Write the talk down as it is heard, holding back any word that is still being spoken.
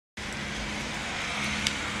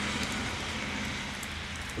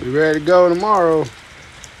We ready to go tomorrow.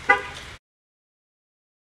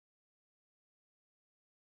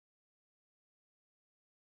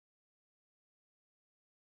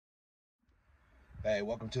 Hey,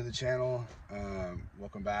 welcome to the channel.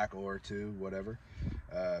 Welcome back, or to whatever.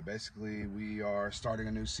 Basically, we are starting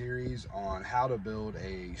a new series on how to build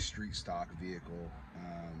a street stock vehicle.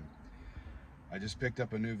 I just picked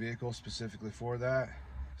up a new vehicle specifically for that,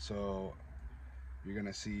 so you're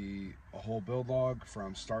gonna see a whole build log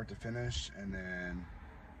from start to finish, and then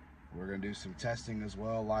we're gonna do some testing as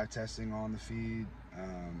well, live testing on the feed,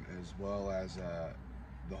 as well as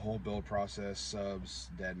the whole build process,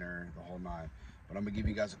 subs, deadener, the whole nine. But I'm gonna give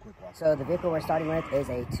you guys a quick walk. So the vehicle we're starting with is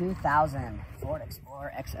a 2000 Ford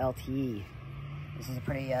Explorer XLT. This is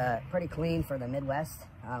a pretty clean for the Midwest.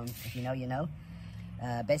 If you know, you know.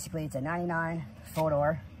 Basically, it's a 99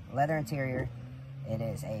 four-door leather interior. It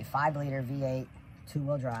is a 5-liter V8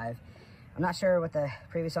 two-wheel drive. I'm not sure what the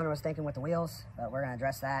previous owner was thinking with the wheels, but we're gonna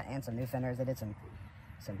address that and some new fenders. They did some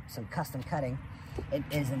custom cutting. It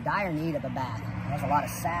is in dire need of a bath. It has a lot of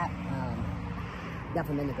sap.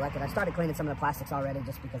 Definitely been neglected. I started cleaning some of the plastics already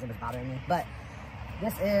just because it was bothering me. But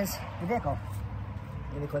this is the vehicle.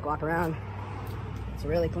 Give me a quick walk around. It's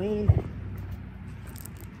really clean.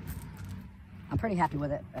 I'm pretty happy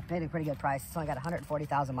with it. I paid a pretty good price. It's only got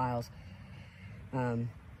 140,000 miles.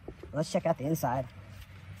 Let's check out the inside.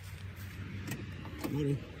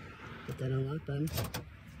 Maybe get that unlock button.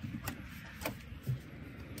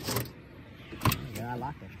 There you go, I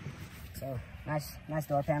locked it. So nice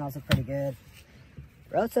door panels, look pretty good.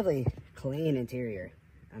 Relatively clean interior.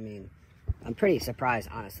 I mean, I'm pretty surprised,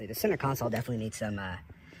 honestly. The center console definitely needs some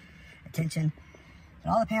attention.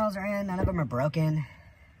 But all the panels are in, none of them are broken.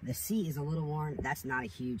 The seat is a little worn. That's not a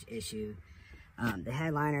huge issue. The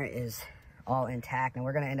headliner is all intact, and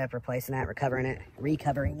we're gonna end up replacing that, recovering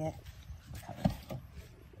it.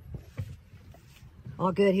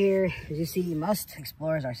 All good here. As you see, most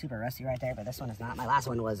Explorers are super rusty right there, but this one is not. My last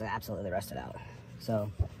one was absolutely rusted out.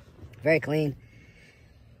 So, very clean.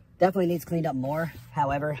 Definitely needs cleaned up more.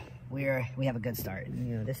 However, we have a good start.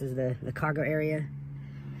 You know, this is the cargo area.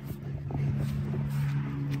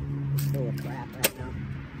 It's full of crap right now.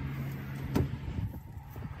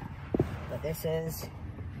 But this is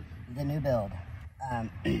the new build.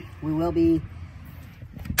 We will be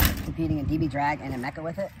competing in DB Drag and in Mecca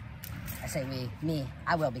with it. I say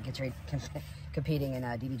I will be competing in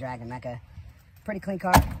DB Drag and Mecca. Pretty clean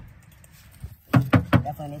car.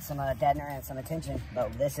 Definitely needs some deadener and some attention,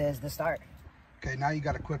 but this is the start. Okay, now you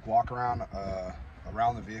got a quick walk around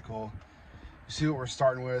around the vehicle. You see what we're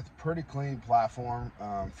starting with. Pretty clean platform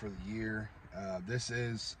for the year. This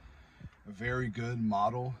is a very good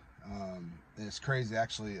model. It's crazy,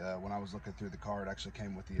 actually. When I was looking through the car, it actually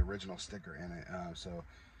came with the original sticker in it. So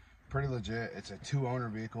pretty legit. It's a 2-owner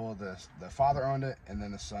vehicle. The father owned it, and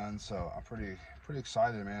then the son. So I'm pretty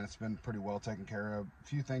excited, man. It's been pretty well taken care of. A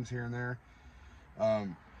few things here and there.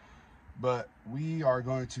 But we are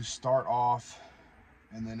going to start off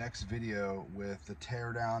in the next video with the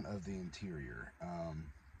teardown of the interior.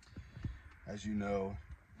 As you know,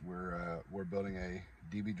 we're building a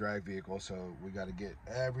DB Drag vehicle, so we got to get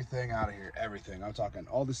everything out of here. Everything. I'm talking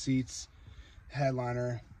all the seats,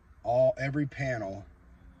 headliner, every panel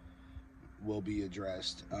will be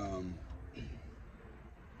addressed.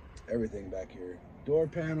 Everything back here, door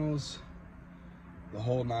panels, the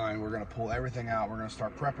whole nine. We're gonna pull everything out. We're gonna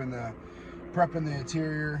start prepping the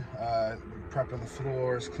interior, prepping the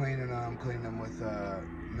floors, cleaning them with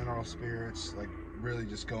mineral spirits, like really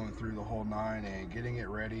just going through the whole nine and getting it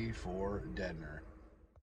ready for deadener.